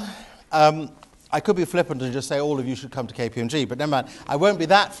 Well, I could be flippant and just say all of you should come to KPMG, but never mind. I won't be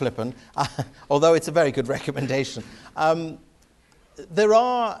that flippant, although it's a very good recommendation. There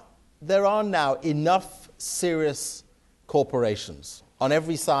are now enough serious corporations on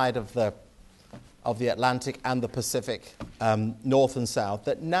every side of the Atlantic and the Pacific, north and south,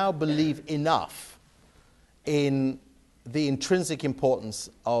 that now believe enough in the intrinsic importance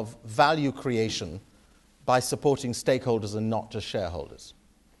of value creation by supporting stakeholders and not just shareholders.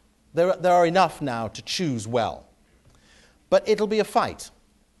 There are enough now to choose well. But it'll be a fight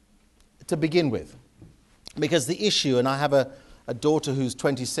to begin with. Because the issue, and I have a daughter who's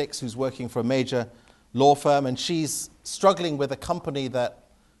 26 who's working for a major law firm, and she's struggling with a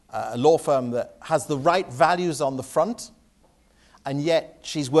law firm that has the right values on the front, and yet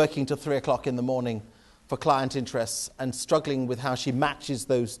she's working till 3 o'clock in the morning for client interests and struggling with how she matches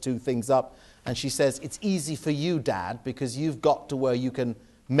those two things up. And she says, it's easy for you, Dad, because you've got to where you can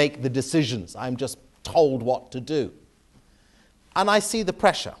make the decisions. I'm just told what to do. And I see the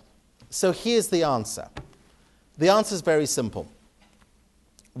pressure. So here's the answer. The answer is very simple.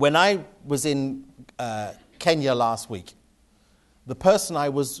 When I was in Kenya last week, the person I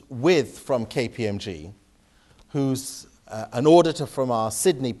was with from KPMG, who's an auditor from our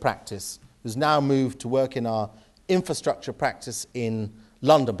Sydney practice, who's now moved to work in our infrastructure practice in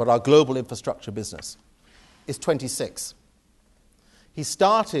London, but our global infrastructure business, is 26. He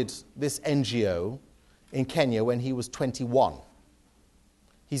started this NGO in Kenya when he was 21.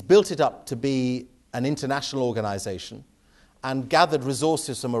 He's built it up to be an international organization and gathered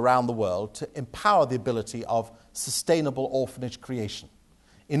resources from around the world to empower the ability of sustainable orphanage creation.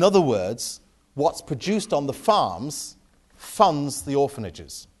 In other words, what's produced on the farms funds the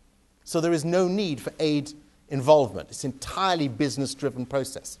orphanages. So there is no need for aid involvement. It's entirely business-driven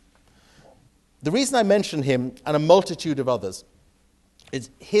process. The reason I mention him and a multitude of others is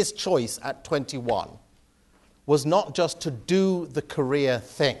his choice at 21 was not just to do the career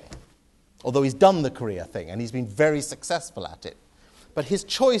thing, although he's done the career thing and he's been very successful at it. But his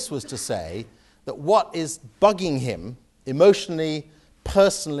choice was to say that what is bugging him emotionally,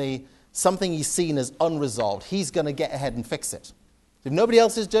 personally, something he's seen as unresolved, he's going to get ahead and fix it. If nobody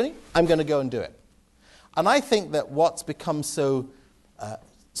else is doing it, I'm going to go and do it. And I think that what's become so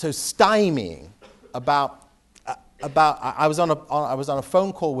stymieing about I was on a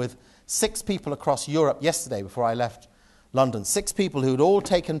phone call with 6 people across Europe yesterday before I left London. 6 people who'd all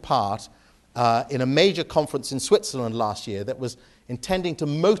taken part in a major conference in Switzerland last year that was intending to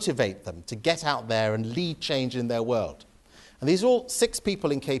motivate them to get out there and lead change in their world. And these are all 6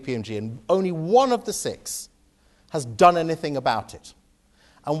 people in KPMG, and only one of the 6 has done anything about it.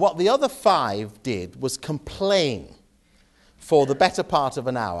 And what the other 5 did was complain for the better part of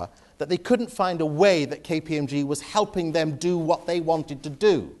an hour that they couldn't find a way that KPMG was helping them do what they wanted to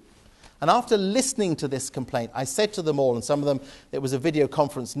do. And after listening to this complaint, I said to them all, and some of them, it was a video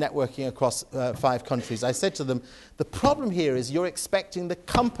conference networking across 5 countries, I said to them, the problem here is you're expecting the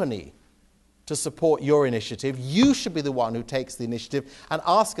company to support your initiative. You should be the one who takes the initiative and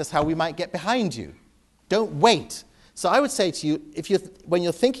ask us how we might get behind you. Don't wait. So I would say to you, when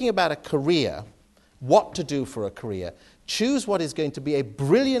you're thinking about a career, what to do for a career, choose what is going to be a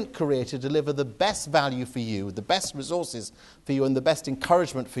brilliant career to deliver the best value for you, the best resources for you, and the best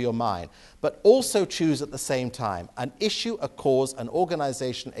encouragement for your mind. But also choose at the same time an issue, a cause, an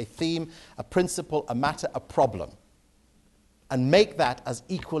organization, a theme, a principle, a matter, a problem. and make that as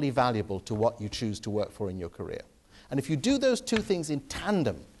equally valuable to what you choose to work for in your career. And if you do those two things in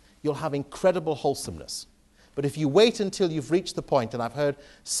tandem, you'll have incredible wholesomeness. But if you wait until you've reached the point, and I've heard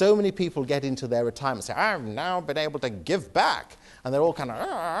so many people get into their retirement and say, I've now been able to give back, and they're all kind of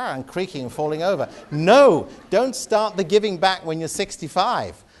and creaking and falling over. No, don't start the giving back when you're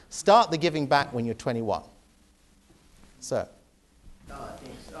 65. Start the giving back when you're 21. Sir?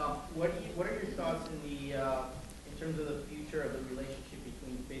 Thanks. What are your thoughts in terms of the future of the relationship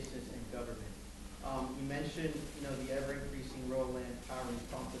between business and government? You mentioned, the ever-increasing role and power and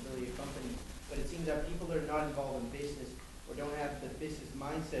responsibility of companies, but it seems that people that are not involved in business or don't have the business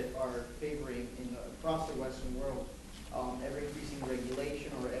mindset are favoring across the Western world ever-increasing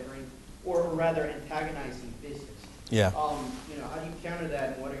regulation or rather antagonizing business. Yeah. How do you counter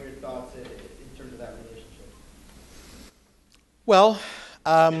that, and what are your thoughts in terms of that relationship? Well,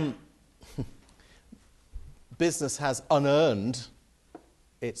 business has unearned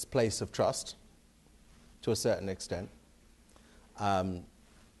its place of trust to a certain extent.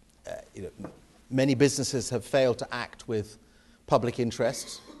 Many businesses have failed to act with public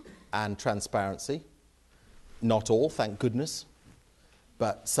interest and transparency. Not all, thank goodness,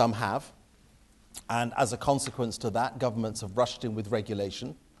 but some have. And as a consequence to that, governments have rushed in with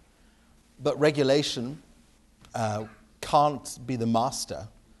regulation. But regulation can't be the master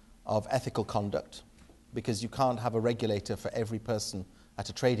of ethical conduct, because you can't have a regulator for every person at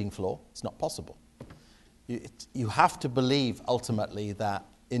a trading floor. It's not possible. You have to believe ultimately that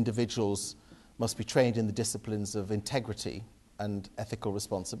individuals must be trained in the disciplines of integrity and ethical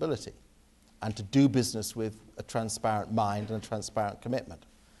responsibility, and to do business with a transparent mind and a transparent commitment.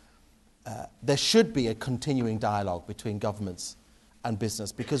 There should be a continuing dialogue between governments and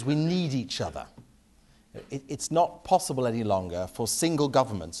business, because we need each other. It's not possible any longer for single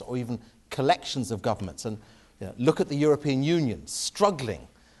governments or even collections of governments. And look at the European Union struggling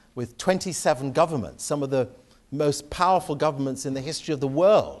with 27 governments, some of the most powerful governments in the history of the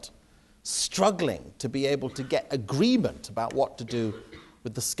world, struggling to be able to get agreement about what to do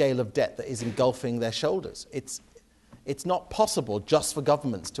with the scale of debt that is engulfing their shoulders. It's not possible just for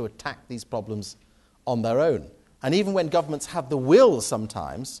governments to attack these problems on their own. And even when governments have the will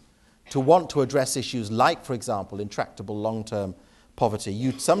sometimes to want to address issues like, for example, intractable long-term poverty,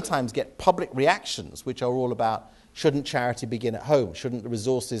 you sometimes get public reactions which are all about, shouldn't charity begin at home? Shouldn't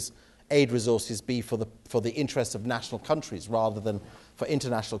the aid resources be for the interests of national countries rather than for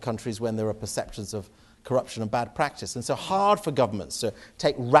international countries when there are perceptions of corruption and bad practice? And so hard for governments to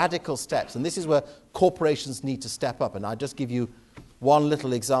take radical steps. And this is where corporations need to step up. And I'll just give you one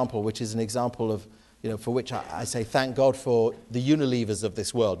little example, which is an example of, for which I say thank God for the Unilevers of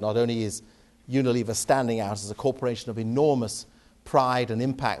this world. Not only is Unilever standing out as a corporation of enormous pride and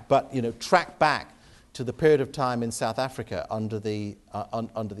impact, but track back to the period of time in South Africa under the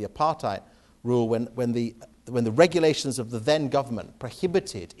apartheid rule, when the regulations of the then government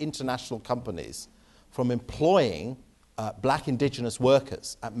prohibited international companies from employing black indigenous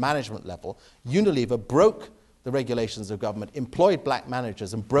workers at management level. Unilever broke the regulations of government, employed black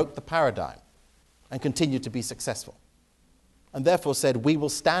managers, and broke the paradigm, and continued to be successful. And therefore said, we will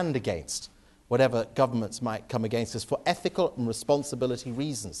stand against whatever governments might come against us for ethical and responsibility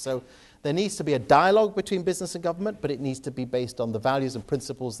reasons. So there needs to be a dialogue between business and government, but it needs to be based on the values and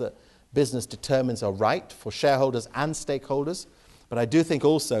principles that business determines are right for shareholders and stakeholders. But I do think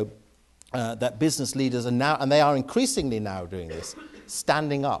also that business leaders are now, and they are increasingly now doing this,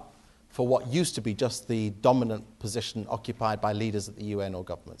 standing up for what used to be just the dominant position occupied by leaders at the UN or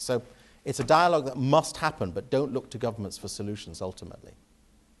government. So it's a dialogue that must happen, but don't look to governments for solutions ultimately.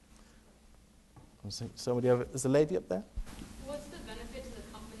 Somebody over, there's a lady up there. What's the benefit to the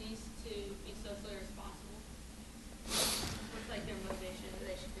companies to be socially responsible? What's like their motivation that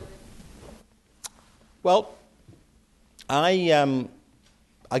they should do it? Well,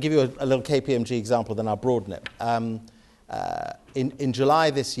 I'll give you a little KPMG example, then I'll broaden it. In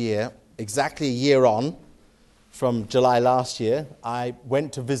July this year, exactly a year on from July last year, I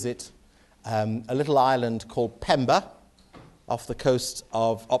went to visit a little island called Pemba, off the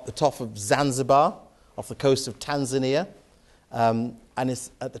top of Zanzibar, off the coast of Tanzania. And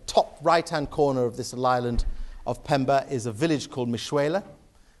it's at the top right-hand corner of this little island of Pemba is a village called Mishwela,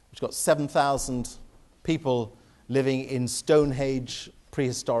 which got 7,000 people living in Stone Age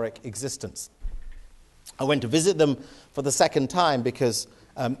prehistoric existence. I went to visit them for the second time because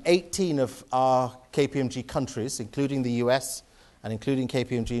 18 of our KPMG countries, including the US and including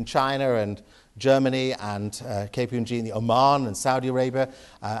KPMG in China and Germany and KPMG in the Oman and Saudi Arabia,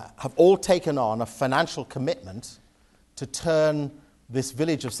 have all taken on a financial commitment to turn this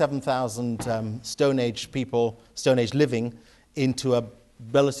village of 7,000 Stone Age people, Stone Age living, into a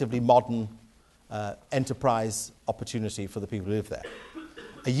relatively modern enterprise opportunity for the people who live there.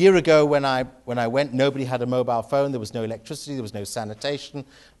 A year ago when I went, nobody had a mobile phone, there was no electricity, there was no sanitation,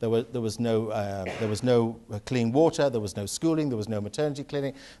 there was no clean water, there was no schooling, there was no maternity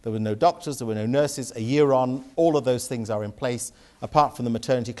clinic, there were no doctors, there were no nurses. A year on, all of those things are in place, apart from the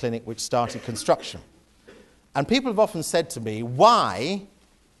maternity clinic which started construction. And people have often said to me, why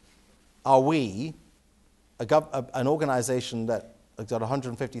are we, an organization that has got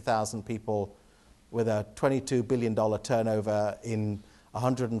 150,000 people with a $22 billion turnover in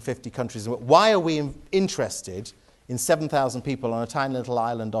 150 countries, why are we interested in 7,000 people on a tiny little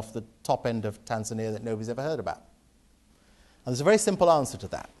island off the top end of Tanzania that nobody's ever heard about? And there's a very simple answer to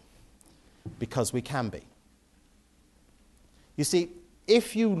that. Because we can be. You see,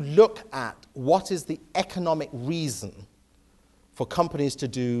 if you look at what is the economic reason for companies to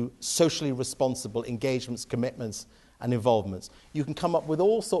do socially responsible engagements, commitments, and involvements, you can come up with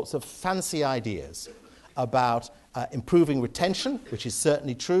all sorts of fancy ideas about improving retention, which is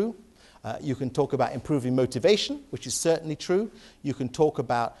certainly true. You can talk about improving motivation, which is certainly true. You can talk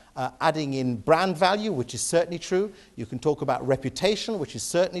about adding in brand value, which is certainly true. You can talk about reputation, which is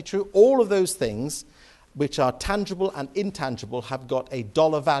certainly true. All of those things, which are tangible and intangible, have got a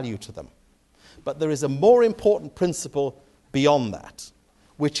dollar value to them. But there is a more important principle beyond that,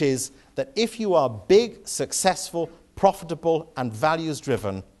 which is that if you are big, successful, profitable, and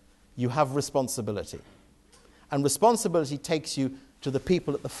values-driven, you have responsibility. And responsibility takes you to the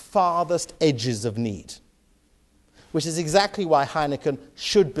people at the farthest edges of need, which is exactly why Heineken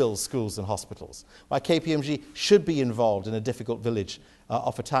should build schools and hospitals, why KPMG should be involved in a difficult village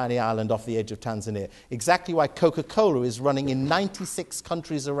off a tiny island off the edge of Tanzania, exactly why Coca-Cola is running in 96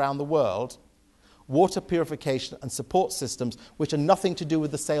 countries around the world water purification and support systems which are nothing to do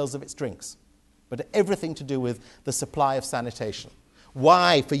with the sales of its drinks, but everything to do with the supply of sanitation.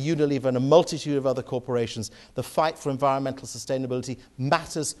 Why, for Unilever and a multitude of other corporations, the fight for environmental sustainability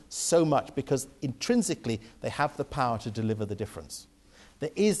matters so much, because intrinsically they have the power to deliver the difference. There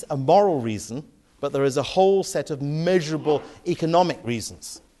is a moral reason, but there is a whole set of measurable economic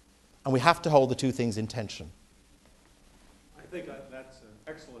reasons. And we have to hold the two things in tension. I think that's an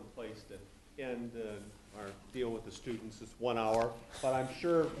excellent place to end our deal with the students. It's 1 hour, but I'm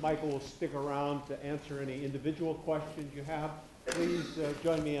sure Michael will stick around to answer any individual questions you have. Please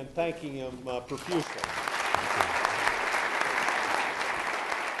join me in thanking him profusely.